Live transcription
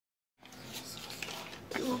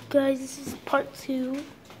Guys, this is part 2.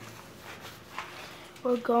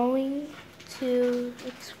 We're going to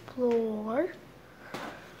explore.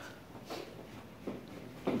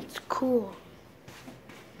 It's cool.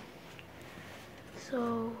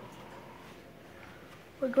 So,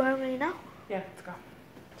 we're going right now? Yeah, let's go.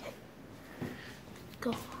 Okay.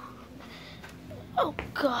 Go. Oh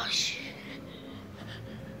gosh.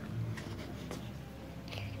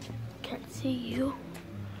 Can't see you.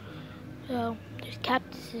 So, there's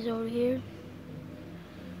cactuses over here.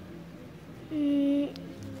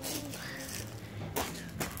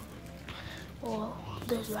 Well,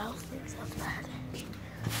 there's rattlesnakes outside.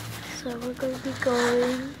 So we're going to be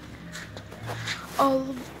going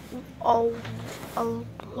a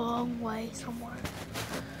long way somewhere.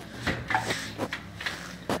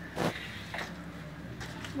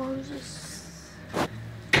 Moses.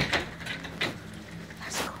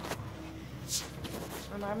 Let's go.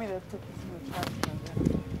 Remind me to put this in the trash can.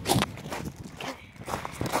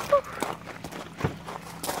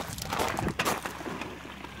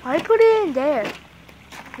 Why put it in there?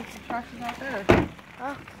 Because the trash is out there.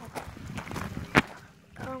 Oh.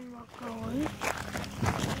 We're going.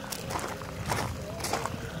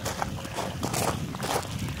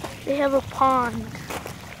 They have a pond.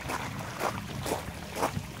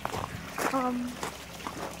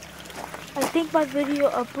 I think my video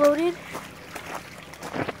uploaded.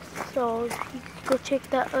 So you go check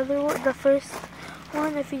that other one, the first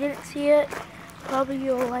one. If you didn't see it, probably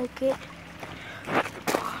you'll like it.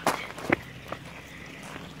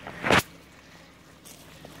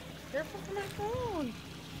 Careful for my phone.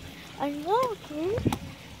 I know, dude.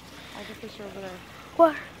 I'll get fish over there.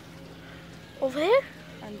 What? Over there?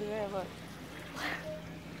 Under there, look.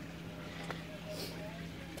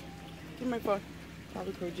 Give me my phone. I'll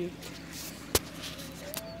record you.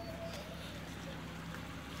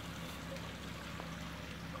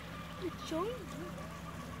 Join me.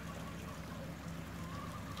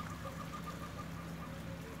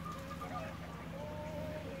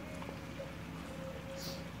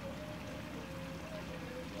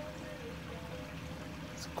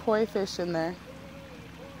 There's koi fish in there.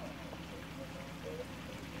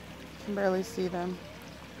 You can barely see them.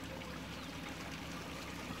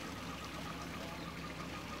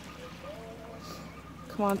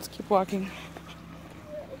 Come on, let's keep walking.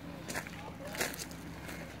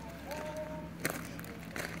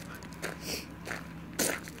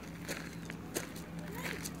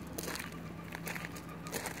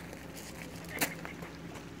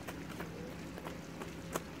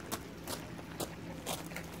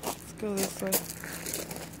 Let's go this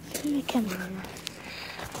way. You can.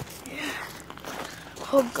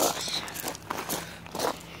 Oh gosh.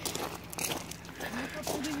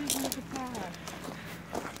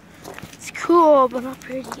 It's cool, but not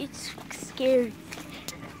pretty. It's scary.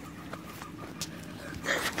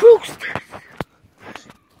 Brooks!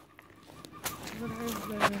 Where's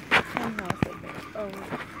the hen house, I think? Oh.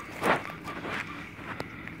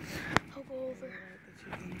 I'll go over.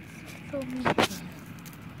 Film me.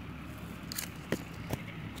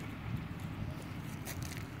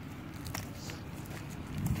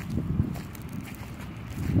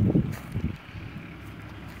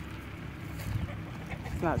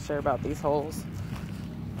 Not sure about these holes.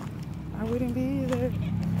 I wouldn't be either.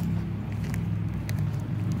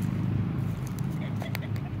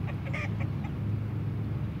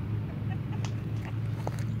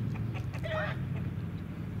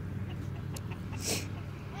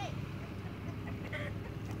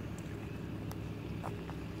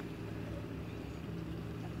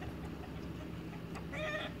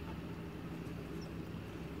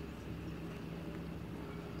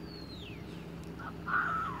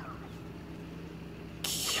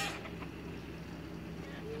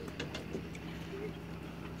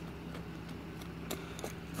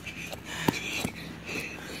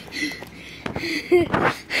 Yeah,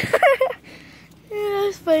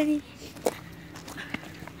 that's funny.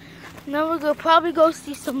 Now we're gonna probably go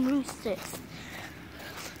see some roosters.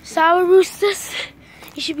 Sour roosters.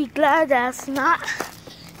 You should be glad that's not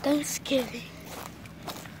Thanksgiving.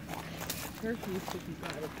 Turkey is taking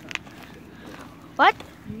part of Thanksgiving. What?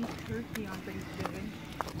 You eat turkey on Thanksgiving.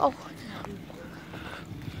 Oh.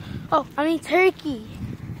 Oh, I mean turkey.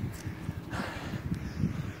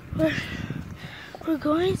 We're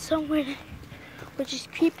going somewhere, which is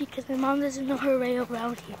creepy because my mom doesn't know her way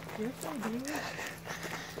around here. Yes, I do.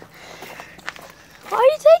 Why are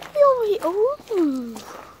you taking me over here? Ooh,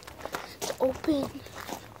 it's open.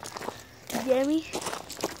 You get me?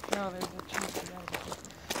 No, there's a tree.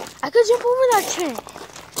 I could jump over that tree.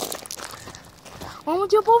 Want me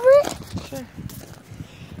to jump over it? Sure.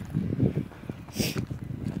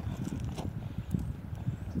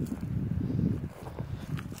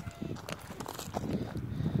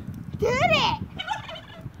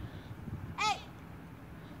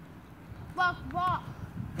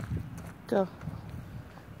 Go.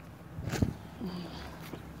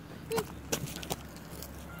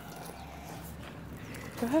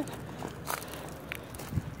 Go ahead.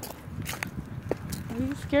 What are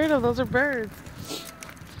you scared of? Those are birds.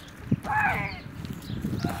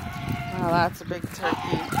 Wow, that's a big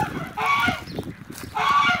turkey.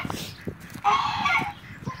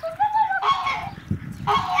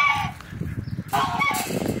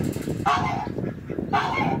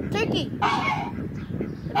 Turkey!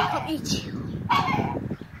 Let me come eat you.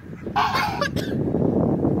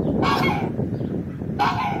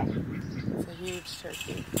 It's a huge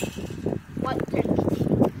turkey. What turkey?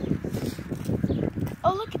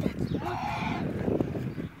 Oh, look at that. Look.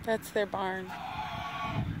 That's their barn.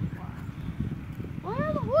 Where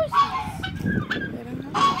are the horses? They don't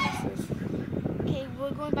have horses. Okay,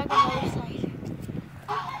 we're going back on the other side.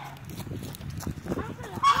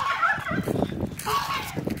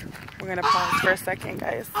 We're gonna pause for a second,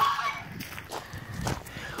 guys.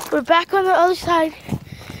 We're back on the other side.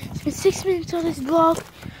 It's been 6 minutes on this vlog.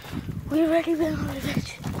 We've already been on the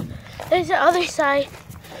adventure. There's the other side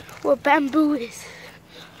where bamboo is.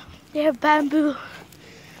 They have bamboo.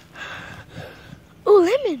 Oh,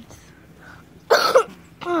 lemons.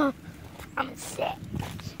 Oh, I'm sick.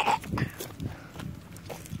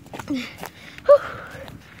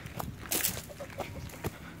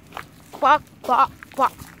 Quack, quack,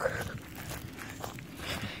 quack.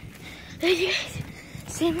 Did you guys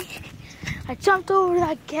see me? I jumped over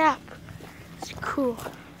that gap. It's cool.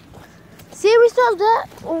 See, we still have that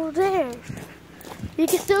over there. You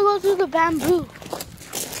can still go through the bamboo.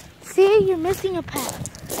 See, you're missing a path.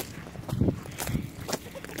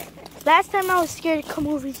 Last time I was scared to come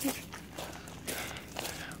over here.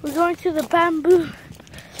 We're going to the bamboo.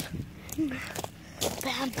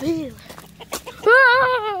 Bamboo.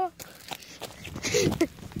 Ah!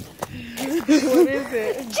 What is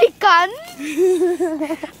it? Chicken.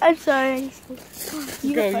 I'm sorry.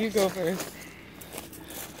 You go first.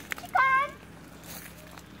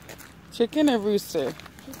 Chicken or rooster?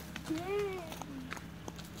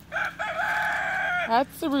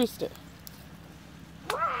 That's the rooster.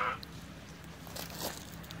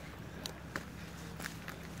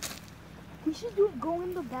 We should go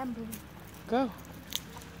in the bamboo. Go.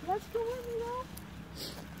 Let's go in, you know.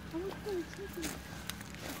 I'm going to chicken.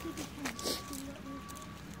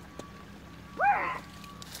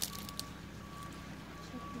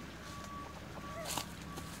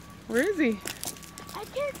 Where is he? I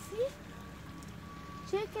can't see.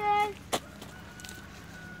 Chicken.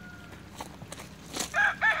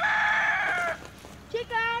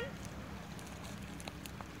 Chicken.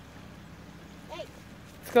 Hey.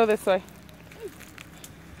 Let's go this way.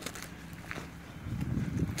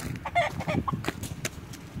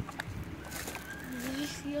 Did you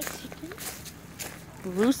see a chicken?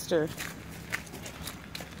 Rooster.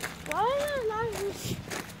 Why are there not roosters?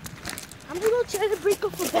 I'm gonna go try to break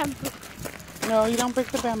up the bamboo. No, you don't break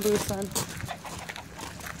the bamboo, son.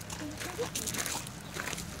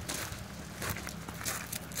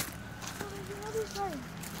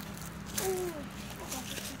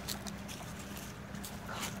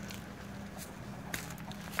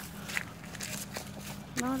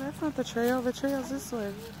 No, that's not the trail. The trail's this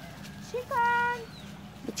way. Chicken!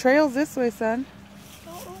 The trail's this way, son.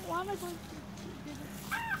 Don't want to go.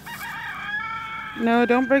 No,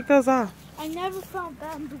 don't break those off. I never found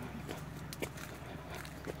bamboo.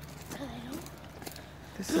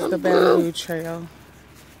 This is the bamboo trail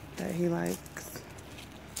that he likes.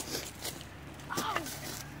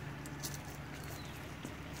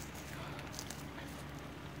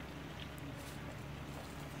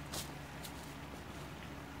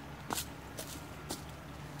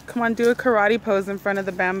 Come on, do a karate pose in front of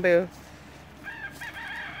the bamboo.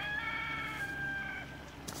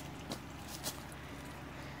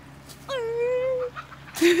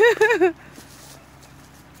 Okay,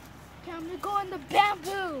 I'm gonna go in the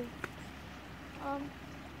bamboo.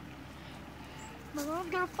 My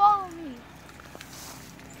mom's gonna follow me.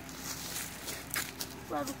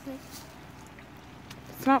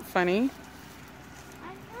 It's not funny.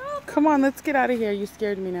 I know. Come on, let's get out of here. You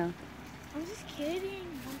scared me now. I'm just kidding.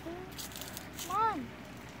 Come on.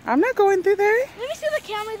 I'm not going through there. Let me see the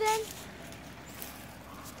camera then.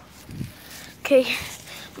 Okay,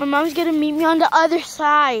 my mom's gonna meet me on the other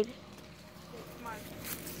side. Come on.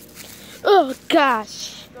 Oh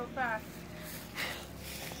gosh. Go fast.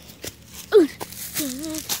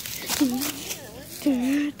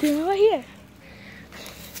 Right here.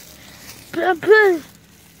 Bamboo.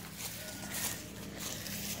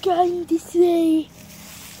 Going this way.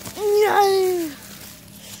 No.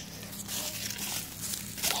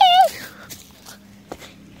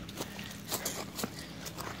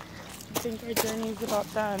 think our journey is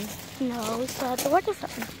about done. No, we still have the water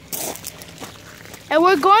fountain. And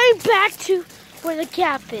we're going back to where the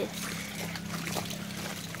gap is.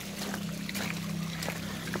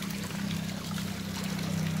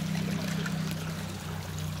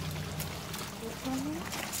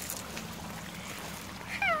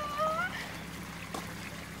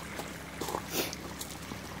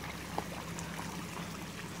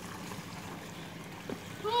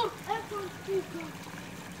 Oh, apples, people.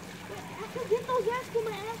 I can get those ants for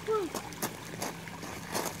my apples.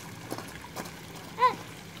 Hey,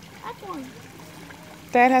 apple.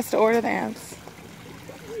 Dad has to order the ants.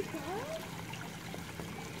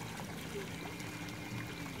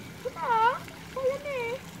 Come on, follow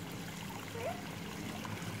me.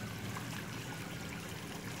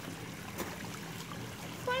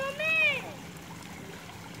 Follow me.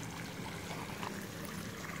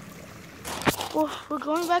 Well, we're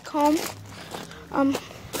going back home.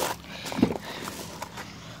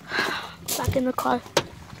 Back in the car.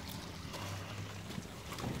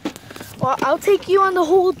 Well, I'll take you on the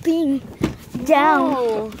whole thing down.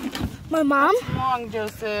 No. My mom? Come on,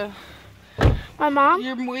 Joseph. My mom?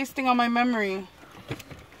 You're wasting all my memory.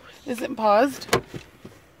 Is it paused?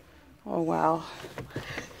 Oh, wow.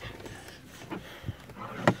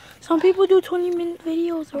 Some people do 20-minute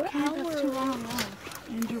videos or Okay, hours. that's too long.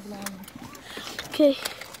 End your vlog. Okay.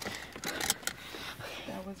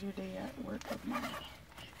 That was your day at work of mine.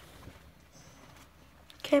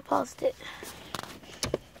 Okay, I paused it.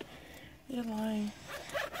 You're lying.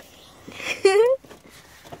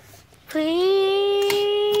 Please.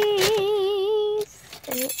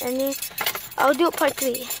 I'll do it part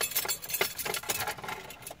 3.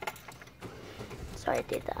 Sorry I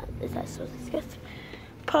did that. Is that so disgusting?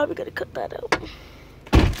 Probably gonna cut that out.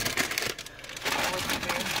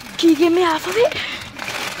 Can you give me half of it?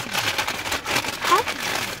 Half?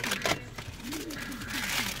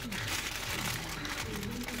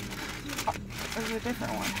 There's a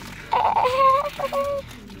different one.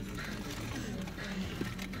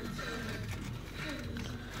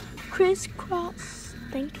 Crisscross.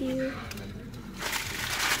 Thank you.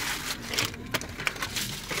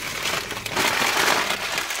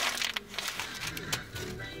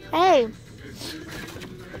 Hey.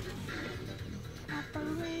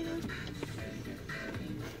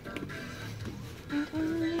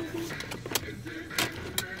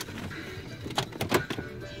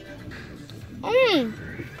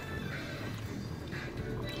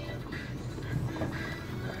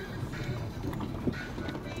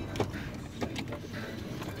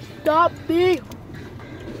 Stop being.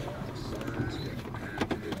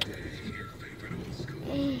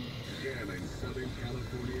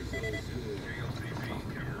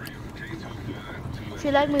 If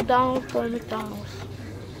you like McDonald's, go to McDonald's.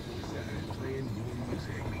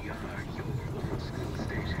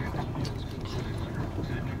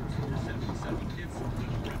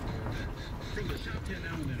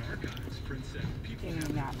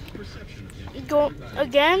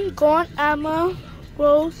 Go on Emma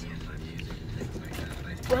Rose.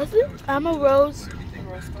 Was it Emma Rose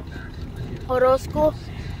Orozco?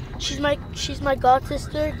 She's my god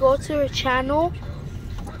sister. Go to her channel.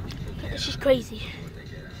 She's crazy.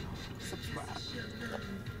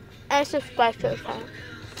 And subscribe to her channel.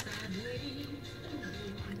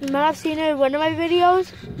 You might have seen her in one of my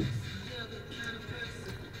videos.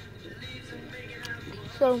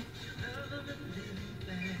 So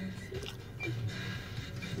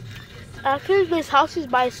actually, this house is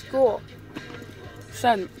by a school.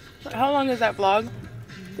 Son, how long is that vlog?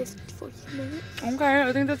 This 14 minutes. Okay,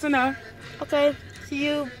 I think that's enough. Okay, see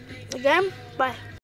you again. Bye.